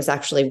yesterday. I was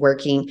actually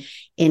working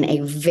in a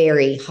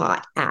very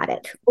hot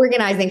attic,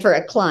 organizing for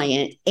a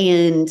client.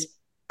 And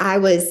I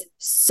was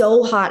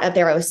so hot up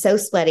there. I was so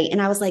sweaty.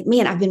 And I was like,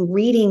 man, I've been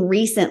reading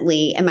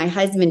recently, and my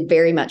husband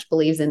very much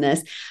believes in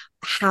this,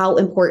 how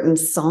important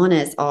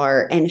saunas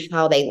are and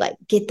how they like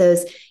get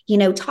those,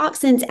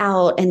 toxins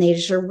out, and they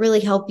just really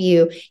help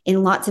you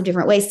in lots of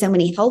different ways, so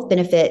many health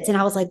benefits. And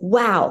I was like,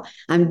 wow,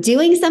 I'm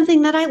doing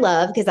something that I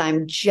love because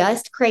I'm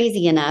just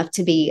crazy enough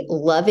to be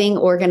loving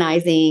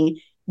organizing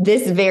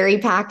this very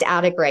packed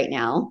attic right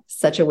now.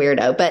 Such a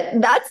weirdo,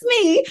 but that's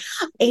me.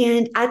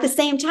 And at the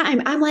same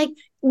time, I'm like,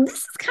 this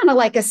is kind of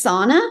like a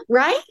sauna,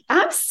 right?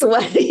 I'm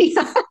sweating.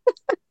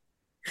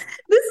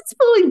 This is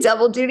fully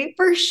double duty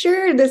for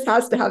sure. This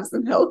has to have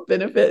some health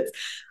benefits.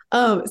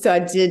 So I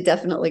did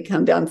definitely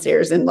come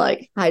downstairs and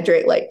like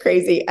hydrate like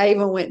crazy. I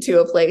even went to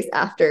a place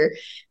after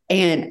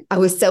and I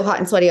was so hot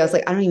and sweaty. I was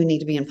like, I don't even need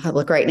to be in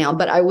public right now.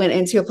 But I went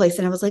into a place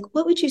and I was like,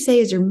 what would you say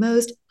is your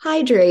most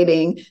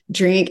hydrating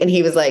drink? And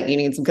he was like, you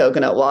need some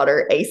coconut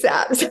water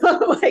ASAP. So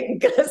I'm like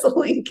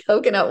guzzling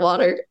coconut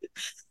water.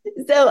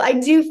 So I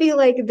do feel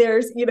like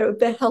there's,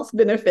 the health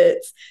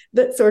benefits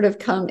that sort of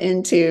come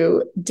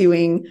into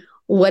doing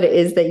what it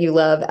is that you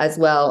love as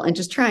well, and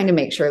just trying to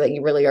make sure that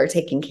you really are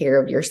taking care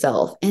of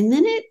yourself. And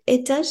then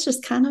it does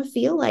just kind of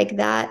feel like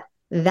that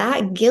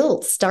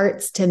guilt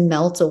starts to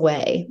melt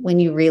away when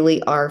you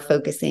really are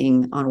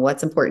focusing on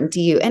what's important to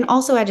you. And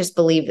also, I just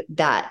believe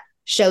that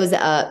shows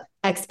up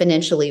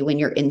exponentially when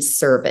you're in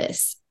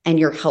service and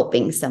you're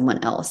helping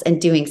someone else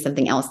and doing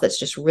something else that's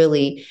just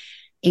really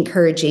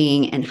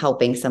encouraging and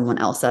helping someone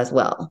else as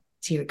well.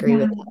 Do you agree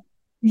with that?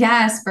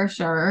 Yes, for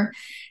sure.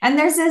 And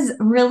there's this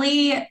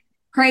really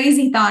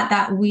crazy thought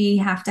that we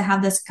have to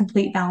have this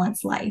complete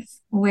balanced life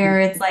where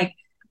it's like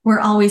we're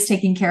always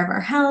taking care of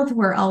our health,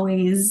 we're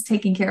always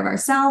taking care of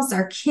ourselves,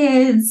 our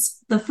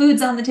kids, the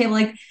food's on the table.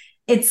 Like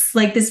it's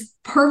like this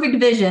perfect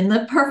vision,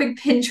 the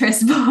perfect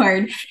Pinterest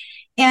board.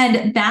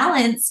 And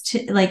balance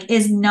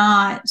is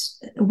not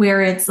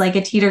where it's like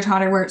a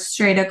teeter-totter where it's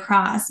straight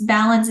across.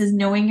 Balance is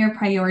knowing your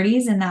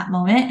priorities in that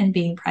moment and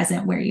being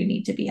present where you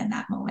need to be in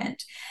that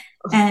moment.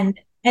 And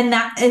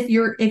that if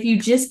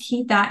you just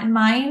keep that in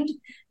mind,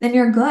 then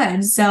you're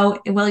good. So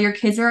while your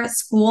kids are at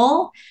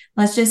school,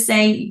 let's just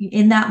say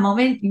in that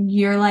moment,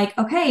 you're like,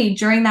 okay,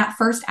 during that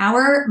first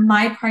hour,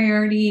 my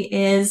priority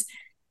is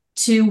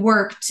to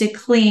work, to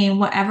clean,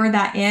 whatever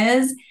that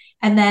is.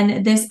 And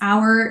then this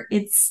hour,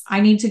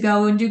 I need to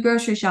go and do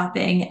grocery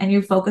shopping, and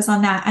you focus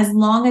on that. As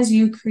long as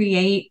you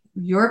create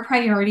your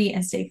priority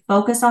and stay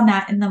focused on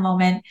that in the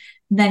moment,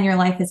 then your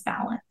life is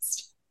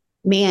balanced.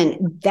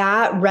 Man,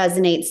 that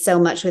resonates so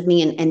much with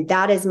me. And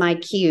that is my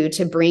cue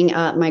to bring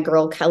up my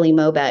girl, Kelly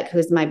Mobeck,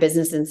 who's my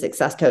business and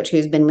success coach,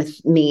 who's been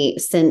with me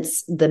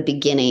since the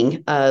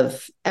beginning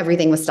of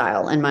everything with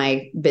style and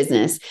my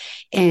business.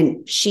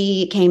 And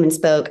she came and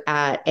spoke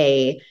at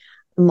a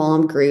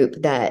mom group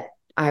that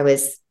I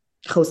was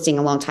hosting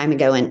a long time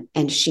ago.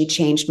 And she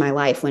changed my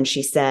life when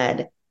she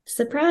said,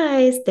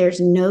 surprise,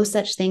 there's no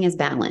such thing as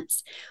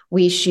balance.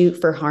 We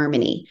shoot for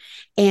harmony.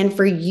 And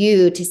for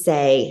you to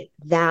say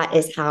that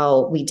is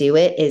how we do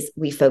it, is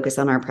we focus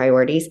on our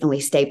priorities and we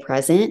stay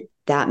present.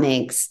 That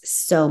makes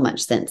so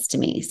much sense to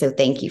me. So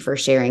thank you for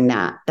sharing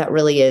that. That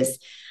really is,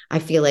 I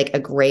feel like, a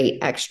great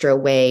extra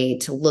way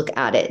to look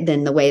at it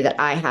than the way that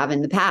I have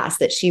in the past,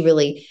 that she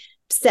really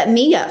set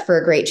me up for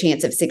a great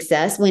chance of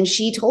success when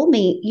she told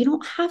me, you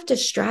don't have to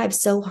strive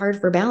so hard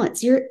for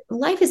balance. Your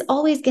life is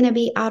always going to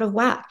be out of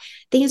whack.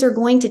 Things are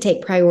going to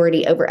take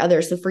priority over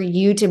others. So for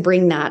you to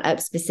bring that up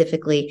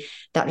specifically,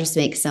 that just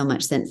makes so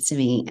much sense to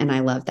me. And I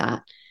love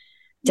that.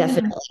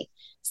 Definitely.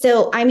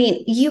 So, I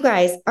mean, you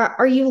guys,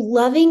 are you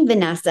loving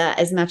Vanessa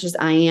as much as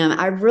I am?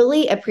 I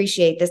really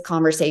appreciate this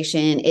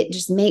conversation. It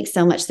just makes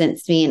so much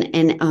sense to me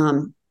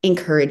and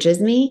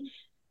encourages me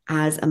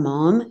as a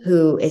mom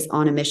who is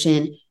on a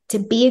mission to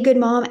be a good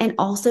mom and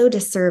also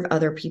to serve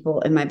other people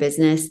in my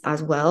business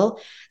as well.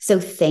 So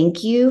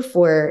thank you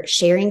for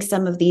sharing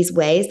some of these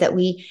ways that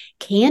we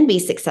can be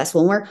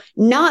successful. And we're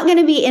not going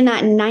to be in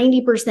that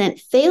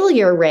 90%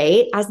 failure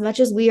rate as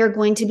much as we are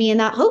going to be in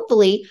that,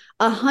 hopefully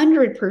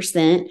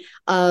 100%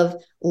 of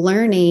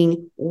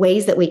learning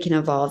ways that we can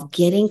evolve,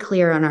 getting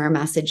clear on our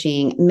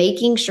messaging,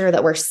 making sure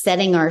that we're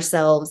setting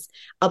ourselves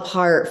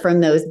apart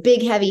from those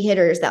big heavy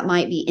hitters that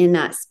might be in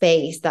that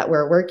space that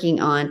we're working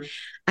on.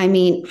 I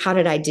mean, how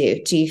did I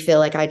do? Do you feel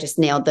like I just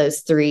nailed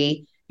those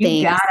three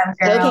things? You got them,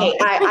 girl. Okay,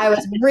 I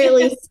was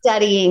really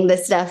studying the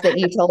stuff that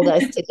you told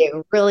us to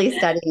do, really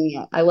studying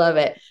it. I love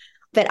it.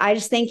 But I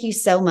just thank you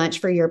so much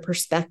for your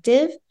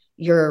perspective,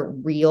 your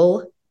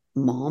real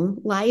mom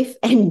life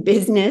and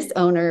business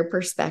owner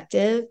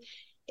perspective.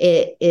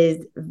 It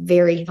is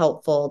very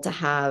helpful to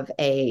have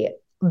a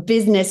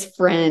business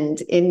friend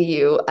in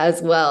you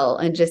as well.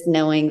 And just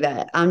knowing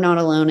that I'm not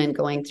alone in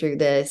going through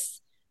this.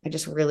 I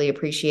just really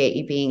appreciate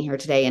you being here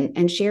today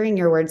and sharing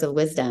your words of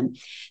wisdom.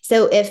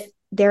 So if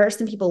there are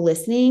some people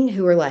listening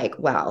who are like,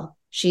 wow,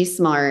 she's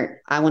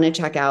smart. I want to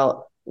check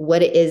out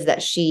what it is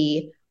that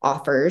she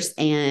offers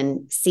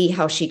and see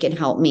how she can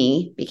help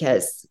me,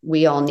 because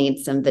we all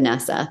need some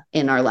Vanessa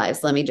in our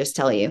lives. Let me just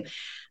tell you,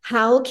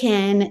 how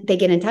can they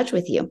get in touch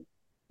with you?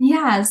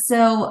 Yeah,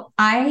 so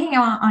I hang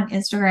out on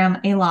Instagram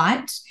a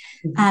lot.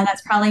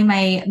 That's probably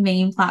my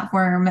main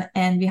platform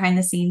and behind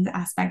the scenes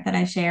aspect that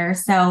I share.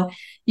 So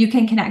you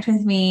can connect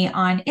with me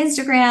on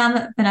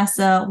Instagram,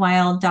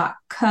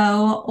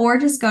 vanessawilde.co, or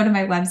just go to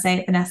my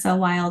website,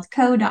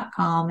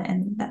 vanessawildeco.com,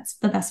 and that's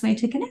the best way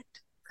to connect.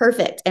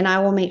 Perfect. And I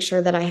will make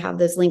sure that I have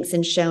those links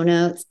in show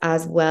notes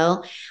as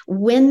well.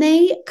 When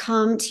they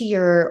come to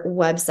your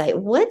website,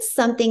 what's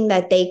something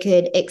that they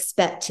could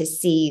expect to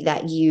see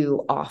that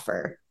you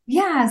offer?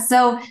 Yeah,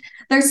 so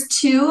there's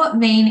two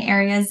main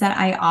areas that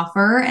I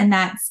offer, and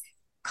that's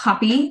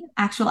copy,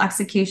 actual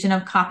execution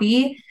of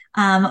copy,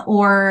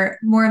 or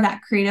more of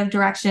that creative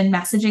direction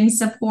messaging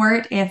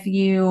support. If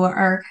you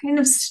are kind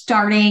of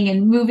starting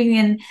and moving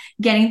and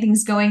getting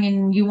things going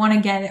and you want to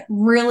get it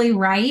really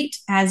right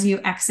as you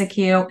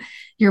execute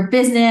your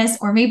business,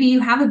 or maybe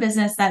you have a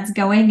business that's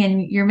going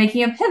and you're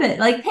making a pivot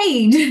like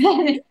Paige.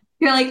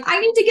 You're like,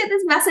 I need to get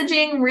this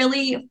messaging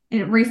really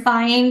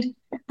refined.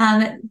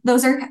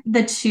 Those are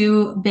the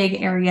two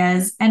big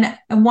areas. And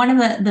one of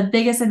the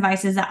biggest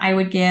advices that I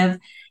would give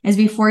is,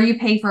 before you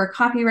pay for a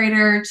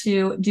copywriter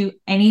to do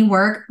any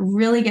work,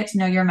 really get to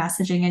know your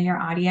messaging and your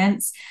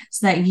audience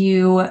so that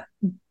you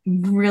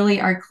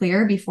really are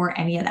clear before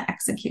any of the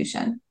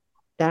execution.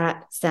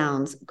 That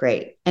sounds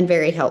great and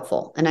very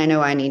helpful. And I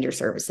know I need your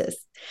services.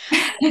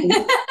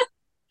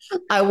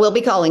 I will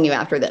be calling you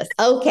after this.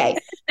 Okay.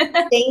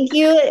 Thank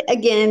you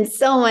again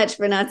so much,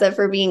 Vanessa,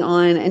 for being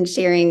on and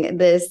sharing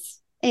this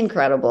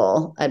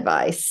incredible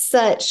advice.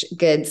 Such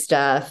good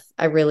stuff.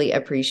 I really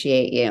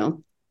appreciate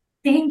you.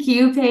 Thank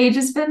you, Paige.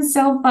 It's been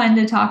so fun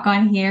to talk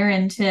on here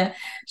and to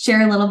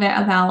share a little bit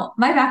about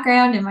my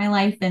background and my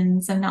life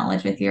and some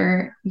knowledge with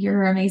your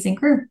amazing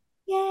crew.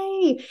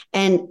 Yay.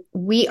 And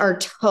we are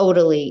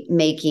totally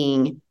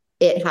making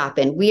it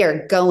happen. We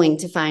are going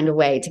to find a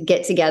way to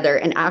get together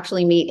and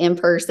actually meet in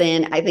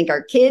person. I think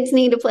our kids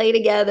need to play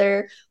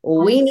together.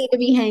 We need to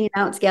be hanging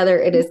out together.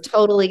 It is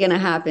totally going to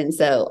happen.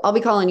 So I'll be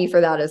calling you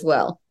for that as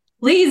well.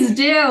 Please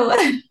do.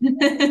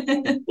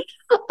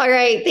 All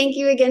right. Thank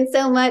you again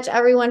so much,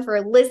 everyone, for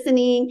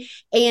listening.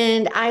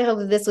 And I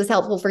hope this was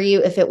helpful for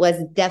you. If it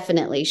was,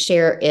 definitely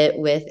share it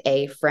with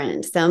a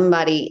friend.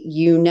 Somebody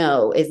you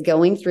know is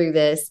going through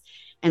this,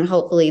 and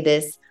hopefully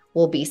this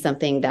will be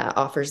something that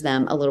offers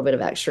them a little bit of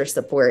extra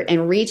support.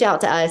 And reach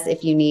out to us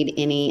if you need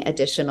any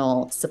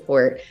additional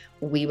support.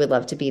 We would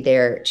love to be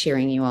there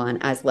cheering you on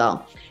as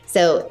well.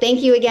 So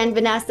thank you again,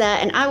 Vanessa,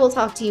 and I will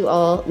talk to you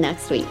all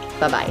next week.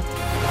 Bye-bye.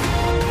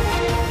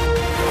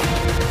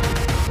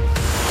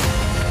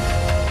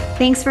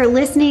 Thanks for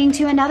listening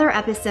to another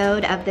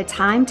episode of the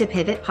Time to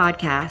Pivot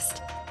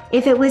podcast.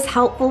 If it was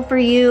helpful for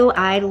you,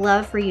 I'd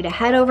love for you to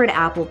head over to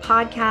Apple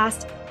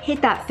Podcast, hit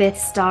that 5th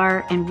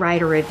star, and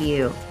write a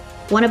review.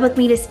 Want to book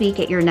me to speak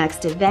at your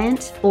next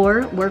event,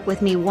 or work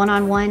with me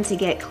one-on-one to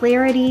get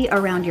clarity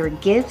around your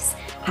gifts,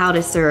 how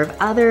to serve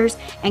others,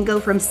 and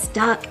go from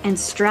stuck and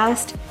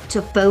stressed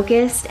to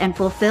focused and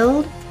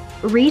fulfilled?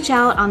 Reach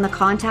out on the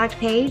contact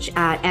page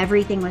at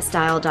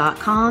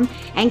everythingwithstyle.com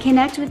and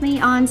connect with me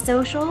on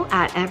social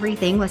at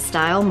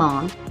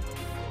everythingwithstylemom.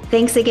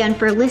 Thanks again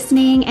for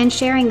listening and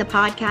sharing the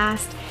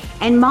podcast.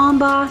 And Mom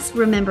Boss,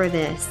 remember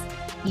this: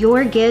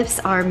 Your gifts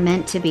are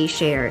meant to be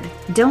shared.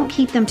 Don't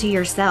keep them to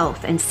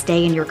yourself and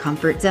stay in your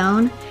comfort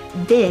zone.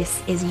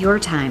 This is your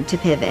time to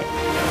pivot.